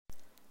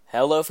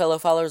Hello, fellow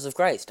followers of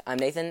Christ. I'm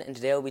Nathan, and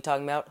today we'll be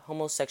talking about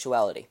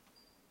homosexuality.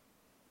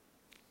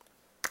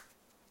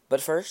 But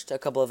first, a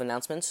couple of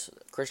announcements.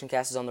 Christian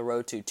Cast is on the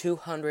road to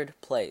 200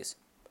 plays.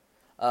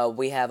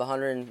 We have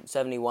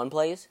 171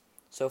 plays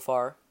so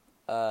far.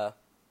 Our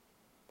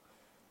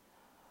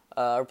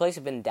plays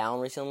have been down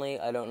recently.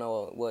 I don't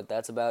know what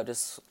that's about.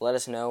 Just let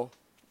us know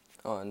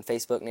on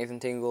Facebook, Nathan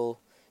Tingle,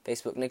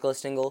 Facebook, Nicholas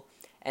Tingle,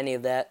 any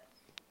of that.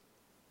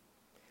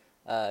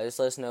 Just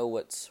let us know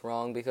what's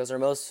wrong, because our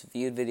most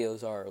viewed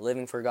videos are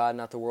Living for God,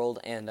 Not the World,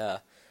 and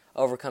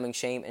Overcoming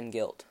Shame and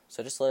Guilt.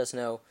 So just let us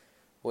know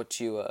what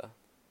do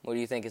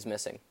you think is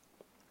missing.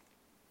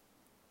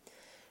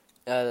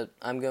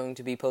 I'm going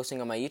to be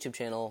posting on my YouTube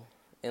channel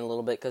in a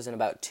little bit, because in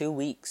about 2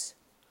 weeks,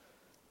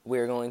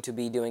 we're going to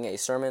be doing a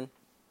sermon.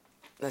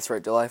 That's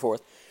right, July 4th.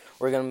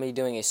 We're going to be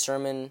doing a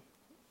sermon,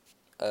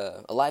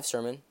 a live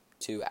sermon,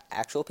 to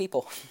actual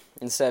people,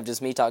 instead of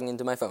just me talking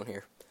into my phone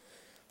here.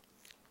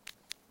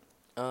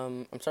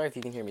 I'm sorry if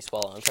you can hear me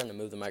swallow. I'm trying to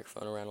move the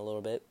microphone around a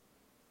little bit.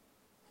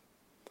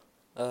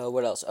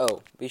 What else?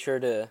 Oh, be sure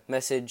to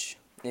message.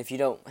 If you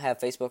don't have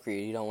Facebook, or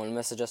you don't want to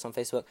message us on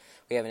Facebook,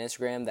 we have an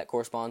Instagram that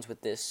corresponds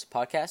with this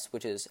podcast,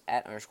 which is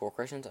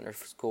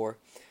 @_Christians_.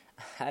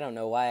 I don't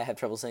know why I have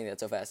trouble saying that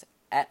so fast.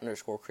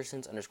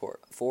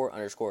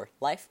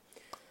 @_Christians_for_life.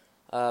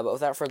 But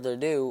without further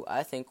ado,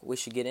 I think we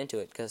should get into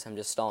it, because I'm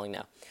just stalling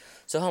now.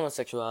 So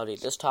homosexuality.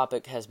 This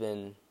topic has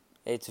been.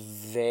 I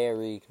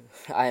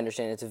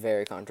understand it's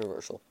very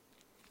controversial.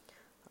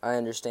 I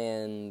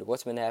understand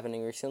what's been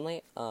happening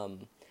recently,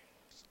 and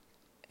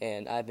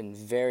I've been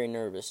very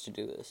nervous to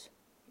do this.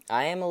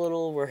 I am a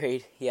little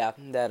worried,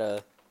 that,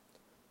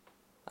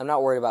 I'm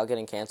not worried about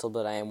getting canceled,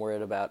 but I am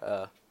worried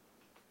about,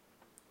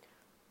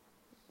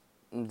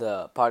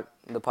 the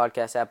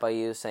podcast app I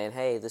use saying,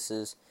 hey, this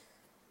is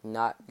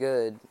not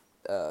good,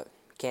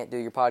 can't do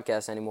your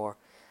podcast anymore.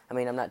 I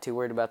mean, I'm not too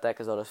worried about that,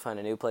 because I'll just find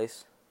a new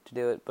place to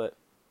do it, but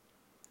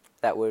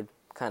that would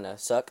kind of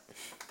suck.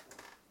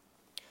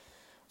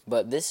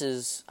 But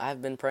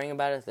I've been praying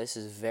about it. This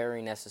is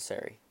very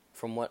necessary,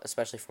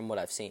 especially from what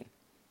I've seen.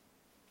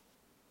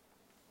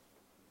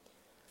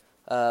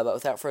 But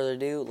without further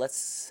ado,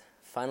 let's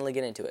finally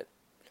get into it.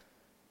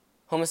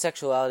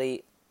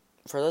 Homosexuality,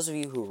 for those of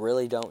you who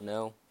really don't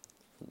know,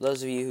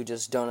 those of you who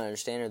just don't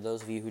understand, or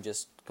those of you who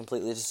just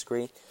completely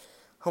disagree,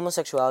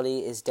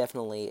 homosexuality is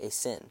definitely a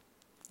sin.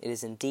 It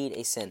is indeed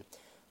a sin.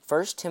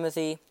 1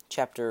 Timothy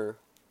chapter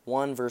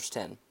 1 verse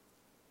 10.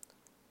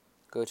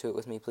 Go to it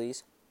with me,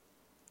 please.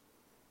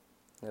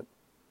 Yep.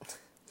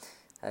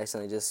 I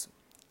accidentally just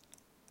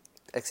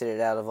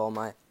exited out of all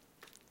my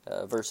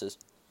verses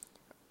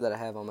that I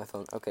have on my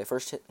phone. Okay,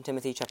 1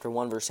 Timothy chapter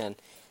 1 verse 10.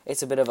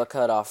 It's a bit of a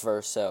cut-off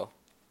verse, so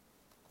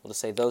we'll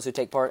just say, those who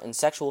take part in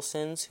sexual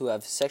sins, who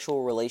have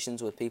sexual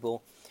relations with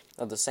people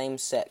of the same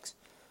sex,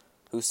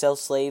 who sell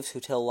slaves, who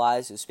tell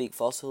lies, who speak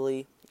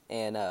falsely,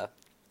 and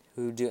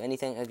who do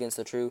anything against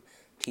the true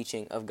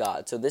teaching of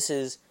God. So this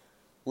is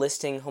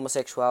listing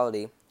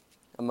homosexuality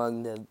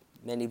among the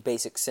many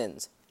basic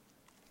sins.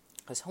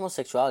 Because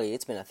homosexuality,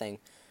 it's been a thing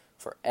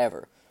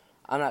forever.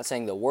 I'm not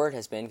saying the word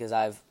has been, because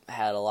I've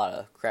had a lot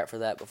of crap for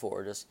that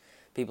before. Just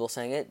people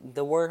saying it.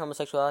 The word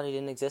homosexuality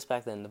didn't exist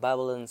back then. The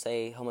Bible doesn't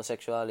say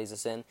homosexuality is a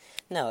sin.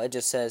 No, it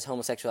just says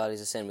homosexuality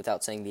is a sin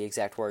without saying the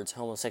exact words.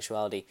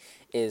 Homosexuality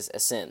is a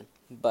sin.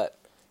 But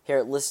here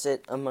it lists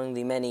it among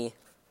the many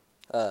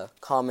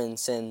common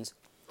sins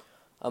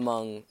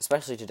among,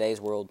 especially today's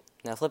world.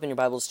 Now flip in your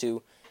Bibles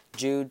to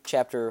Jude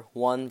chapter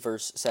 1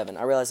 verse 7.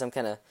 I realize I'm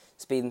kind of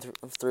speeding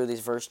through these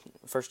first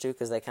two,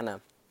 because they kind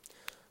of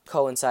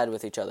coincide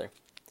with each other.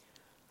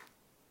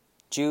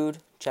 Jude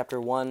chapter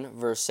 1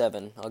 verse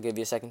 7. I'll give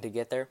you a second to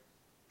get there.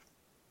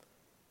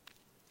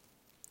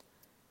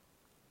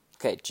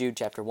 Okay, Jude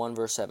chapter 1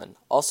 verse 7.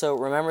 Also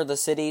remember the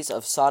cities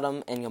of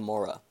Sodom and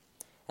Gomorrah,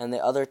 and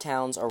the other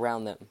towns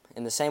around them.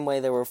 In the same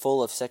way they were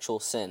full of sexual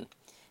sin,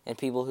 and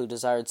people who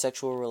desired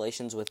sexual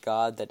relations with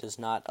God that does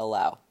not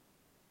allow.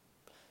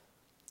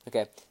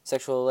 Okay,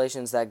 sexual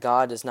relations that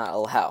God does not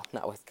allow.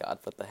 Not with God,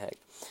 what the heck.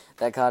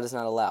 That God does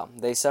not allow.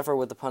 They suffer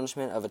with the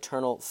punishment of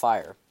eternal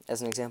fire,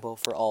 as an example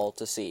for all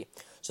to see.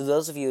 So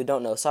those of you who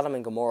don't know, Sodom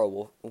and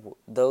Gomorrah,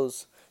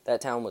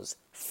 that town was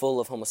full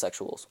of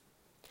homosexuals.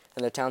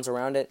 And the towns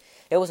around it,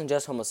 it wasn't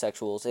just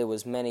homosexuals, it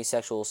was many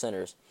sexual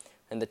sinners.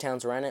 And the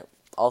towns around it,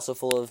 also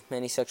full of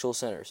many sexual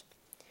sinners.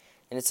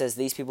 And it says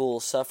these people will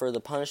suffer the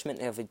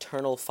punishment of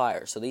eternal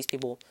fire. So these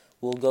people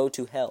will go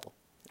to hell,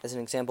 as an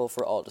example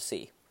for all to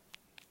see.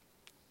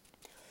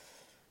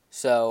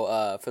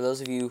 So, for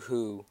those of you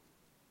who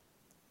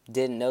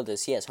didn't know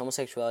this, yes,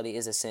 homosexuality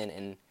is a sin,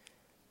 and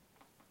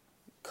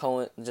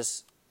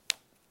just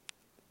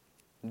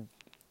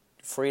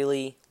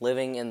freely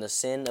living in the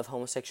sin of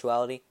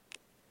homosexuality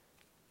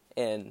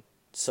and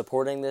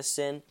supporting this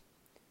sin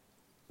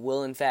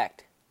will in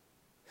fact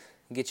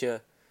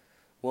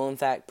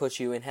put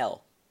you in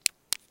hell.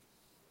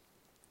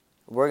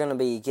 We're going to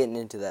be getting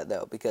into that,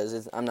 though,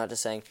 because I'm not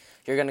just saying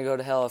you're going to go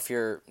to hell if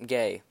you're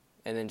gay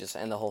and then just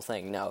end the whole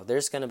thing. No,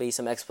 there's going to be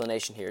some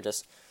explanation here.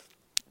 Just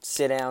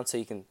sit down so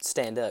you can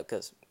stand up,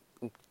 because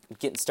I'm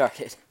getting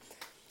started.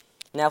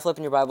 Now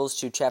flipping your Bibles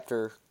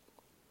to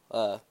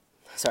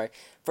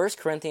First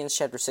Corinthians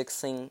chapter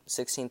 16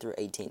 through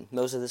 18.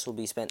 Most of this will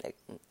be spent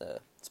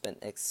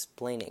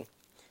explaining.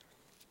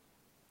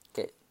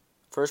 Okay,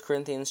 1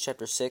 Corinthians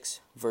chapter 6,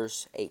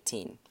 verse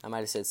 18. I might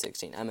have said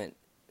 16. I meant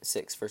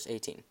 6, verse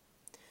 18.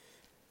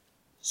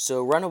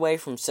 So run away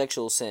from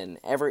sexual sin.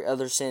 Every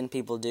other sin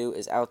people do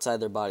is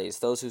outside their bodies.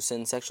 Those who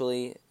sin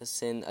sexually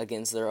sin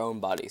against their own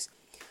bodies.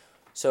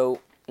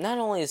 So not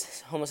only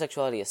is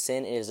homosexuality a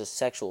sin, it is a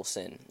sexual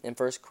sin. In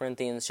 1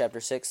 Corinthians chapter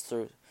 6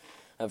 through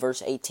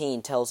verse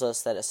 18 tells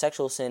us that a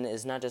sexual sin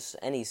is not just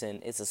any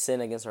sin, it's a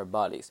sin against our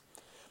bodies.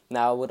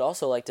 Now I would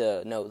also like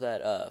to note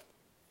that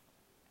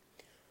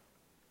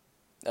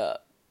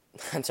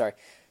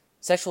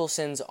sexual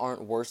sins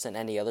aren't worse than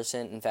any other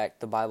sin. In fact,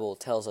 the Bible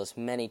tells us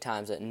many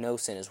times that no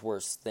sin is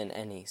worse than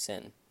any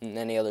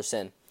other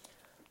sin.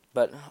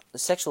 But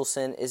sexual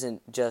sin it's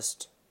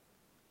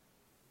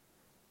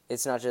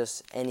not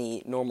just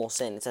any normal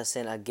sin. It's a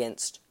sin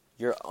against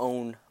your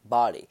own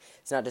body.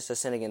 It's not just a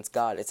sin against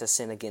God, it's a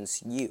sin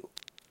against you.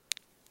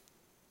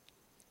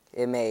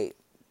 You may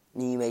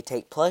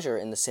take pleasure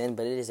in the sin,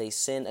 but it is a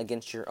sin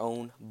against your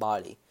own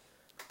body.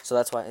 So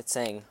that's why it's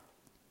saying,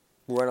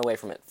 run away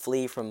from it.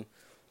 Flee from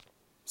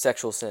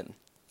sexual sin.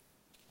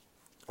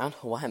 I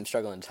don't know why I'm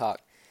struggling to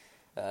talk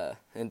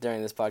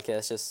during this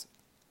podcast. Just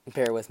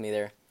bear with me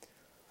there.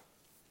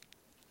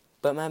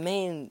 But my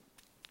main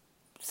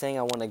thing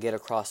I want to get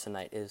across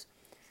tonight is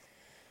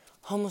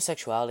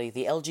homosexuality,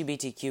 the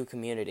LGBTQ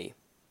community.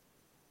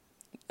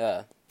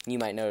 You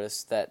might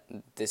notice that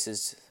this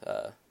is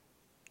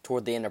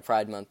toward the end of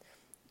Pride Month.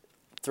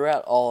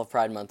 Throughout all of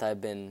Pride Month, I've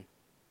been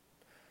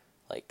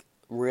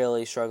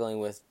really struggling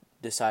with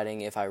deciding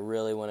if I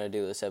really want to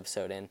do this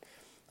episode. And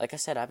like I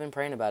said, I've been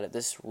praying about it.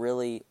 This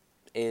really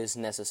is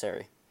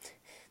necessary.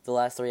 The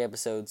last 3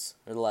 episodes,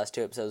 or the last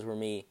 2 episodes, were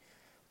me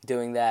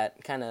doing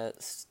that, kind of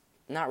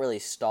not really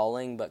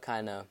stalling, but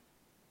kind of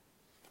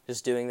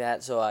just doing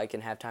that so I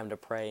can have time to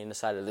pray and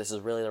decide if this is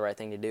really the right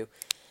thing to do.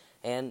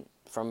 And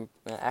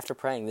after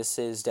praying, this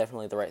is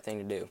definitely the right thing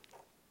to do.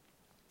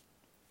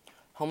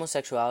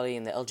 Homosexuality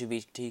and the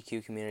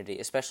LGBTQ community,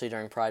 especially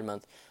during Pride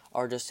Month,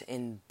 are just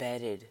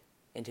embedded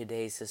in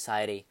today's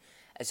society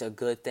as a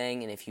good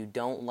thing, and if you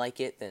don't like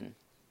it, then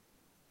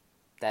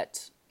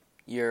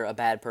you're a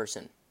bad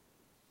person.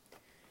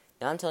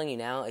 Now I'm telling you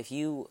now, if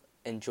you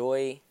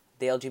enjoy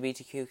the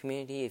LGBTQ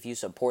community, if you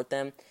support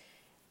them,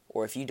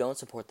 or if you don't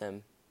support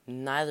them,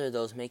 neither of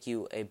those make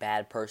you a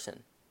bad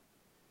person.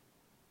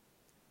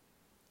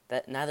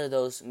 Neither of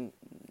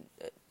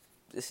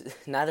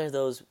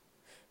those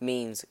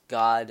means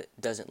God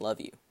doesn't love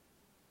you.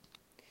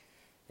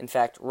 In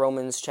fact,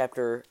 Romans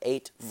chapter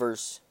 8,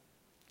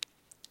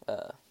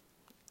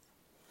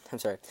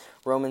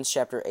 Romans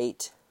chapter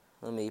 8,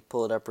 let me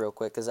pull it up real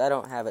quick, because I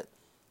don't have it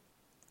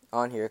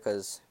on here,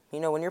 because,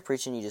 when you're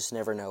preaching, you just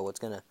never know what's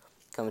going to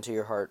come into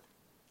your heart.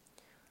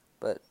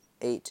 But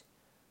 8,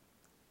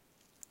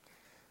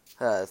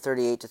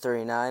 38 to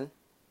 39.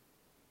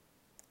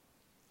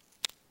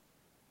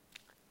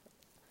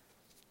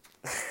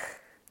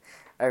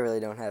 I really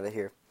don't have it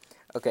here.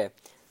 Okay,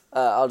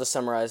 I'll just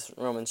summarize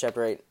Romans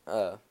chapter 8,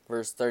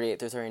 verse 38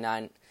 through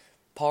 39.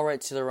 Paul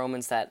writes to the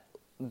Romans that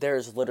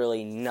there's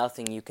literally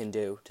nothing you can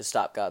do to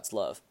stop God's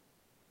love.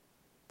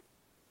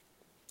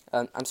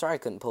 I'm sorry I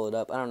couldn't pull it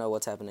up. I don't know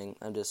what's happening.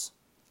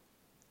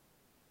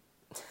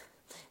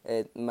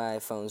 My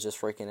phone's just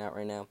freaking out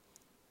right now.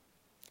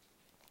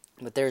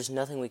 But there's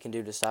nothing we can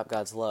do to stop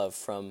God's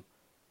love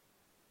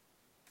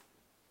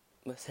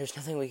there's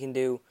nothing we can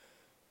do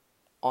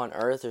on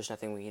earth. There's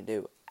nothing we can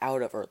do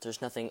out of earth.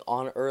 There's nothing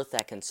on earth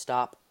that can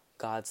stop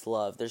God's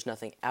love. There's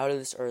nothing out of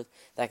this earth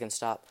that can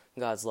stop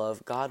God's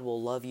love. God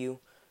will love you.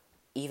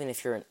 Even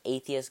if you're an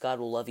atheist, God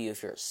will love you.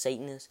 If you're a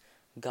Satanist,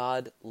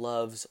 God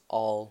loves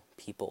all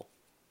people.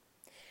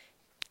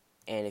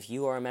 And if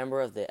you are a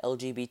member of the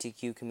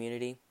LGBTQ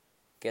community,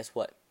 guess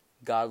what?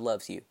 God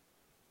loves you.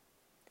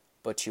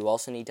 But you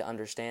also need to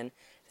understand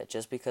that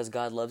just because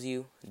God loves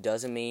you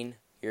doesn't mean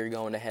you're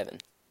going to heaven.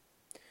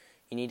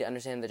 You need to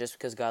understand that just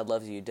because God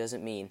loves you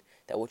doesn't mean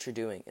that what you're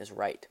doing is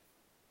right.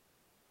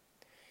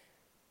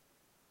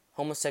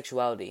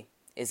 Homosexuality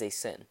is a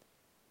sin.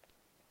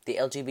 The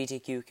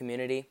LGBTQ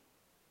community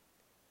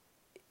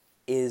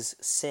is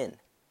sin.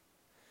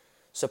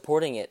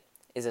 Supporting it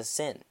is a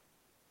sin.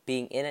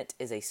 Being in it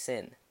is a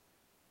sin.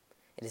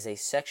 It is a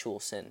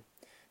sexual sin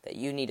that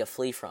you need to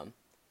flee from.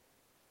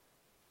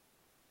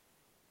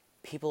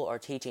 People are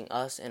teaching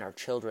us and our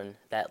children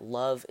that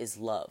love is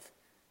love.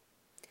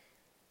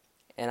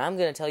 And I'm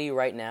going to tell you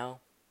right now,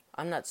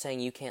 I'm not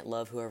saying you can't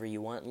love whoever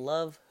you want.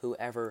 Love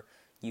whoever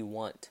you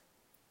want.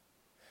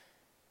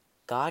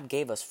 God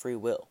gave us free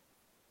will.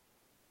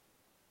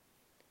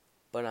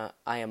 But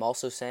I am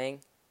also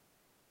saying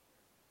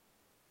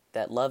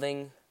that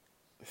loving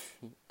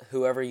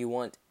whoever you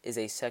want is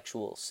a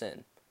sexual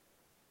sin.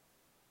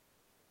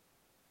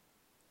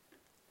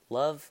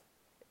 Love,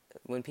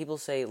 when people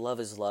say love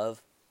is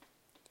love,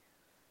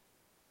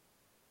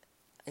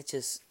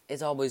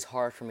 it's always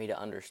hard for me to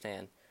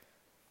understand.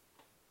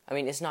 I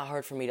mean, it's not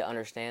hard for me to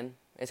understand.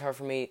 It's hard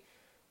for me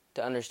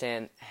to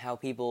understand how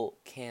people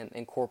can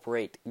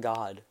incorporate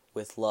God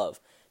with love.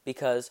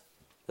 Because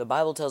the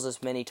Bible tells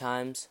us many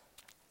times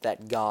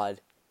that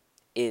God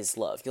is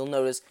love. You'll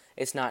notice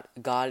it's not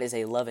God is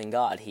a loving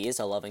God. He is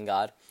a loving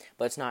God.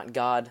 But it's not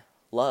God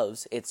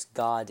loves. It's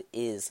God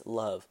is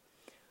love.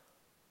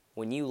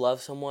 When you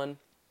love someone,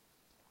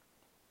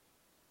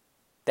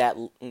 that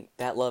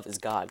love is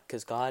God.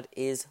 Because God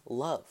is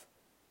love.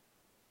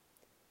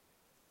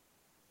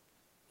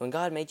 When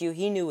God made you,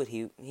 He knew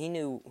He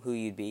knew who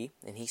you'd be,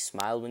 and He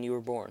smiled when you were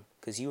born,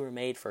 because you were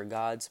made for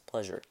God's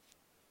pleasure.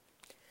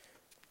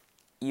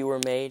 You were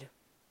made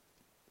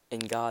in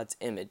God's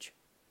image,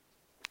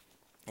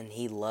 and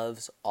He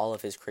loves all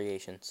of His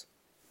creations,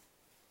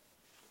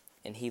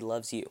 and He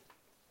loves you.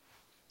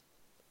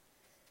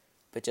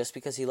 But just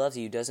because He loves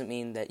you doesn't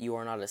mean that you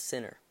are not a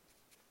sinner.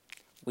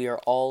 We are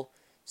all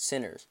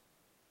sinners.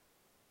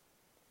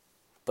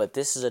 But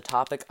this is a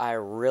topic I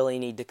really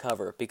need to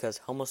cover, because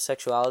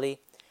homosexuality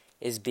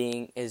is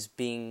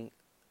being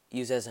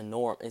used as a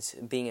norm. It's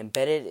being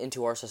embedded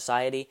into our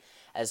society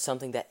as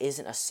something that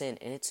isn't a sin,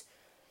 and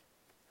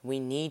we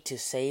need to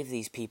save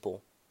these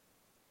people.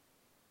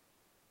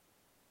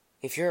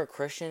 If you're a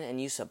Christian and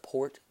you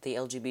support the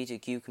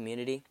LGBTQ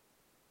community,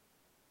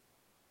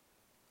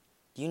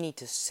 you need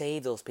to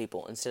save those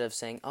people instead of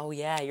saying, "Oh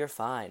yeah, you're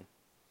fine."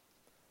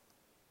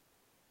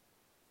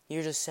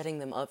 You're just setting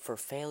them up for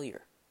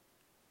failure.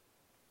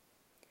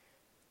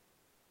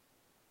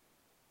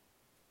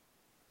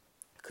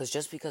 Because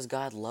just because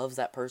God loves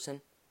that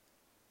person,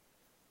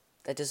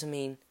 that doesn't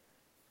mean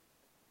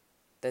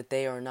that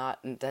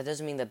that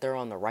doesn't mean that they're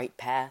on the right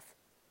path.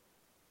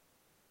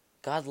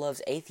 God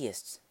loves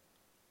atheists.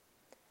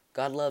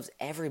 God loves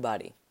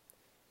everybody,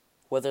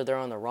 whether they're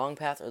on the wrong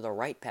path or the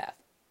right path.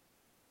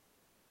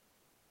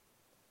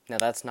 Now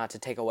that's not to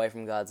take away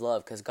from God's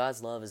love, because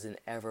God's love is an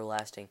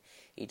everlasting,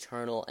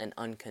 eternal, and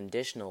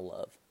unconditional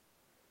love.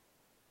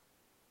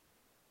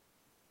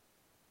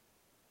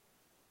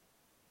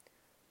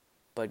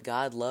 But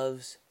God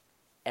loves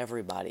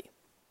everybody.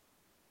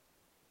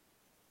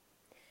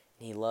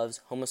 And He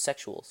loves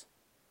homosexuals.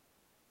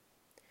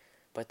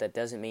 But that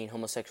doesn't mean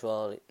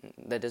homosexuality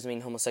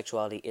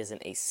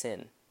isn't a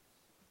sin.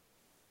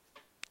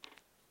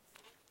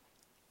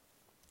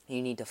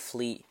 You need to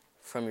flee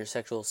from your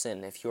sexual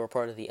sin if you're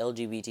part of the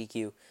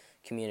LGBTQ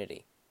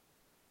community.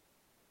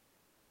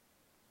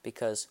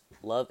 Because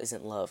love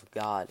isn't love,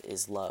 God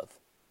is love.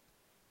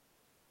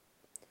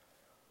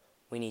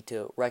 We need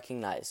to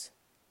recognize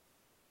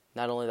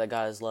not only that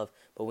God is love,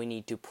 but we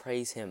need to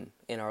praise Him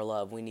in our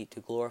love. We need to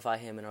glorify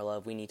Him in our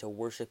love. We need to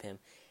worship Him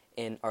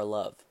in our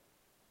love.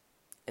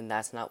 And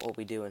that's not what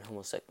we do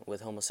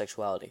with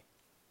homosexuality.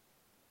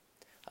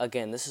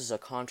 Again, this is a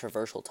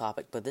controversial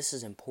topic, but this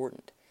is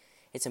important.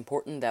 It's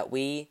important that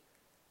we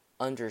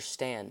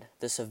understand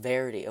the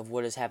severity of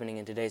what is happening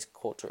in today's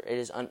culture.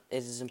 It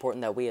is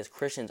important that we as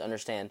Christians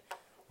understand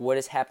what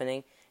is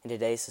happening in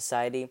today's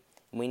society.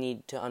 We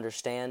need to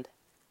understand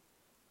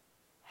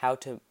how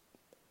to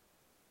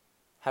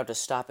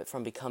stop it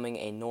from becoming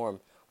a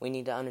norm. We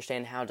need to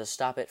understand how to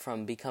stop it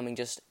from becoming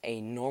just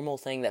a normal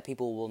thing that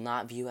people will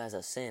not view as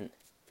a sin.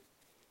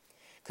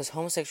 Because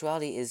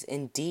homosexuality is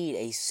indeed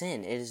a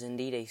sin. It is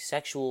indeed a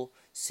sexual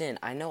sin.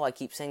 I know I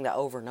keep saying that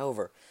over and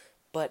over,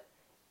 but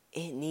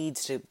it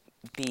needs to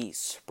be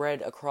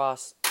spread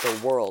across the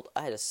world.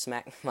 I had to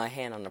smack my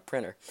hand on the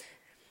printer.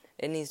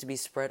 It needs to be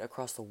spread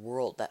across the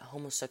world that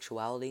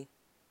homosexuality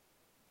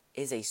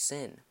is a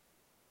sin.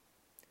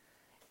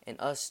 And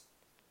us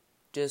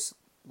just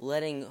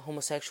letting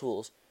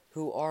homosexuals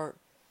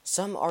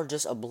some are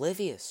just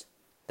oblivious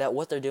that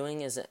what they're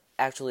doing is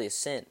actually a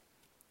sin.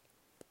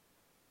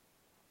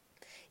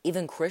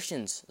 Even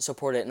Christians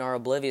support it and are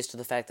oblivious to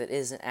the fact that it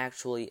isn't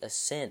actually a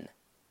sin.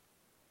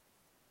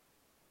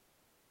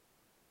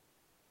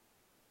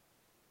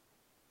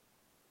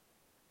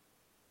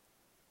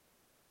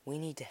 We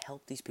need to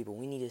help these people.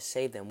 We need to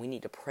save them. We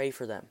need to pray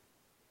for them.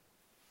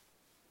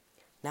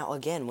 Now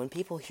again, when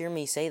people hear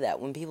me say that,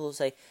 when people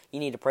say, you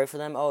need to pray for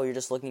them, oh, you're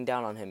just looking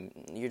down on him.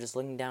 You're just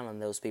looking down on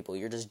those people.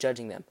 You're just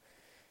judging them.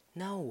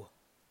 No.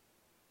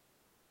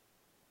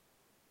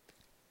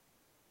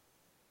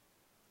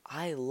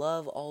 I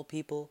love all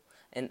people.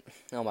 And,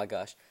 oh my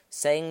gosh,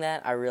 saying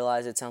that, I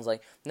realize it sounds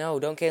like, no,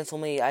 don't cancel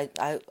me. I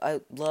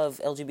love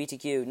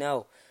LGBTQ.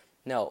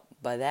 No.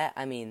 By that,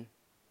 I mean,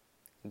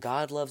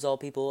 God loves all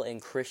people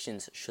and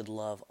Christians should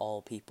love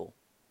all people.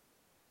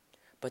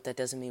 But that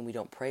doesn't mean we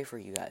don't pray for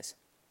you guys.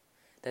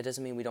 That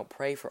doesn't mean we don't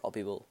pray for all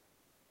people.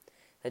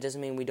 That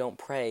doesn't mean we don't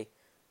pray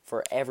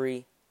for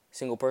every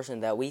single person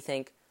that we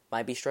think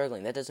might be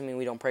struggling. That doesn't mean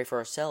we don't pray for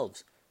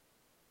ourselves.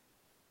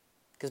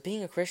 Because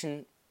being a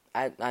Christian,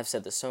 I've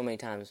said this so many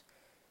times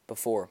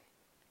before,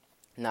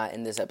 not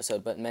in this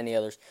episode, but many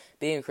others.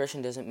 Being a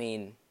Christian doesn't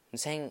mean,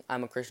 saying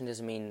I'm a Christian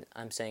doesn't mean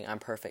I'm saying I'm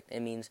perfect.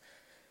 It means,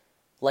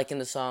 like in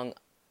the song,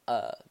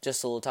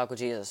 Just a Little Talk with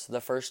Jesus,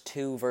 the first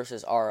two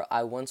verses are,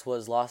 I once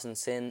was lost in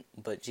sin,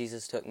 but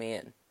Jesus took me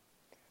in.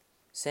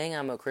 Saying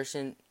I'm a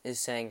Christian is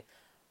saying,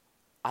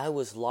 I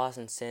was lost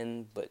in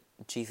sin, but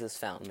Jesus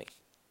found me.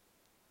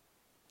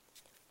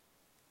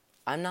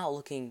 I'm not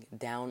looking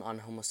down on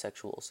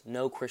homosexuals.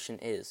 No Christian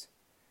is.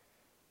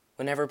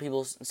 Whenever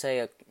people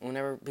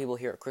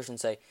hear a Christian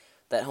say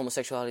that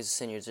homosexuality is a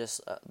sin,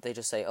 they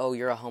just say, "Oh,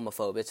 you're a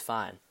homophobe. It's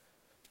fine."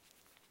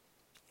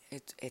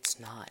 It's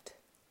not.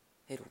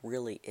 It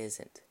really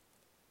isn't.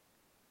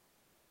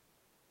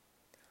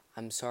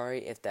 I'm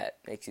sorry if that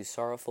makes you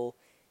sorrowful,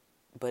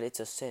 but it's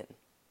a sin.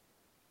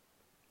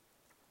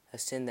 A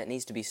sin that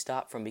needs to be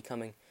stopped from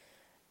becoming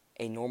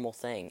a normal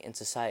thing in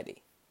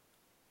society.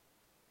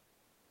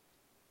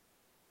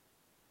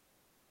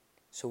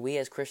 So we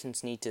as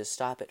Christians need to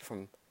stop it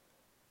from.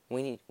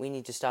 We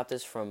need to stop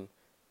this from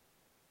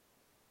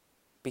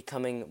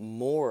becoming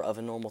more of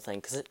a normal thing,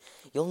 because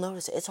you'll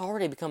notice it's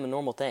already become a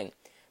normal thing.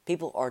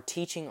 People are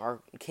teaching our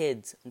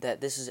kids that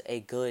this is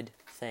a good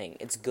thing.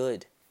 It's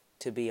good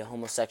to be a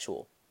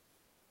homosexual.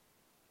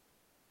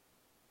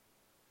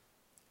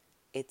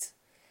 It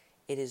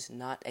is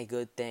not a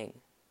good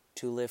thing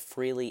to live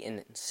freely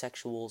in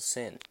sexual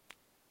sin.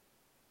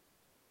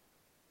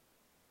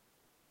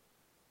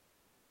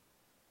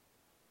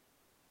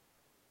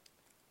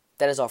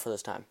 That is all for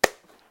this time.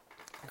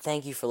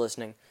 Thank you for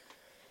listening.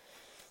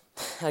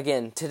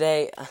 Again,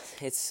 today,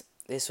 this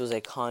was a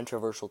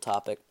controversial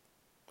topic.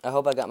 I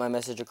hope I got my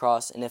message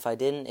across, and if I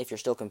didn't, if you're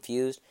still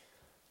confused,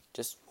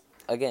 just,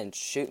 again,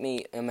 shoot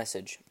me a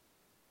message.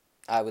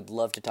 I would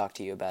love to talk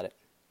to you about it.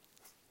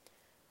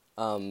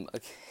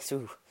 Okay,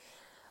 so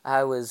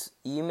I'm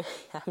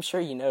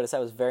sure you noticed I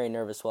was very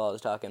nervous while I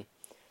was talking.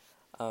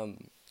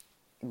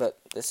 But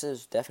this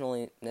is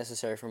definitely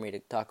necessary for me to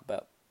talk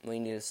about. We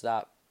need to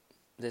stop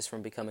this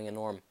from becoming a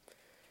norm.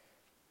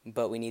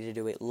 But we need to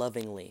do it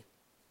lovingly.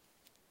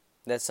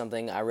 That's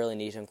something I really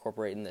need to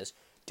incorporate in this.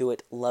 Do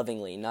it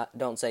lovingly.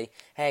 Don't say,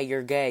 "Hey,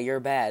 you're gay, you're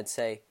bad."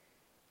 Say,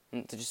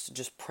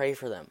 just pray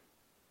for them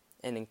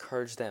and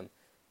encourage them.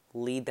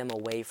 Lead them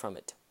away from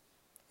it.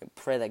 And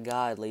pray that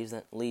God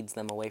leads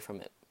them away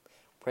from it.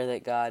 Pray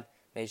that God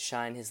may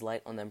shine His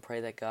light on them. Pray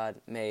that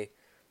God may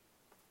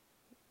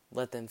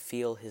let them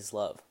feel His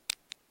love.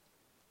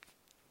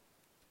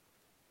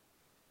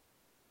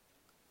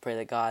 Pray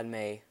that God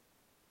may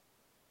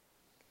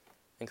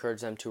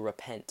encourage them to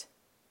repent.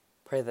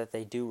 Pray that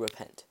they do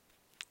repent.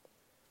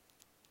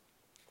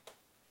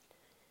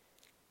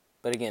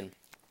 But again,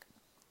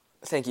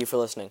 thank you for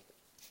listening.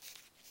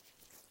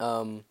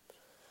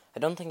 I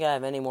don't think I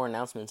have any more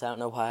announcements. I don't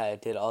know why I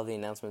did all the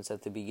announcements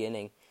at the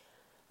beginning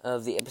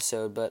of the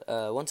episode. But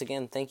once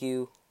again, thank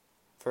you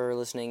for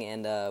listening.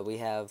 And we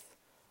have,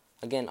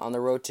 again, on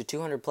the road to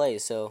 200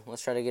 plays. So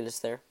let's try to get us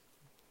there.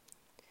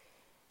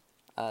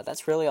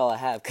 That's really all I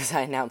have, because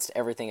I announced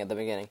everything at the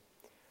beginning.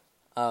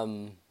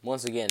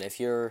 Once again, if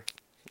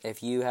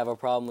you have a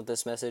problem with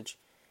this message,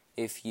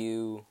 if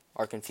you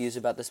are confused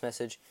about this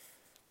message,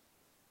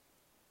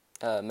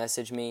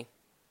 message me.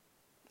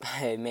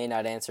 I may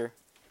not answer.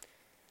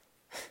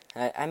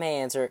 I may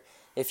answer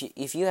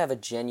if you have a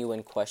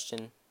genuine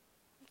question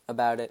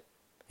about it.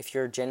 If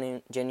you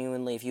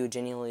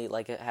genuinely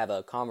like have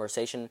a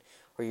conversation,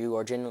 or you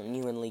are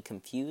genuinely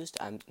confused,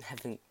 I'm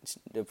having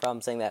a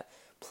problem saying that.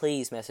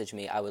 Please message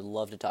me. I would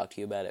love to talk to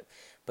you about it.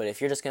 But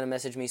if you're just going to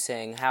message me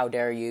saying, "How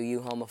dare you, you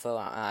homophobe,"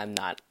 I'm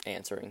not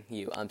answering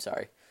you. I'm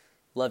sorry.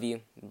 Love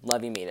you.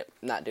 Love you, mean it.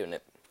 Not doing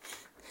it.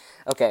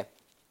 Okay.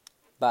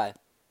 Bye.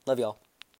 Love y'all.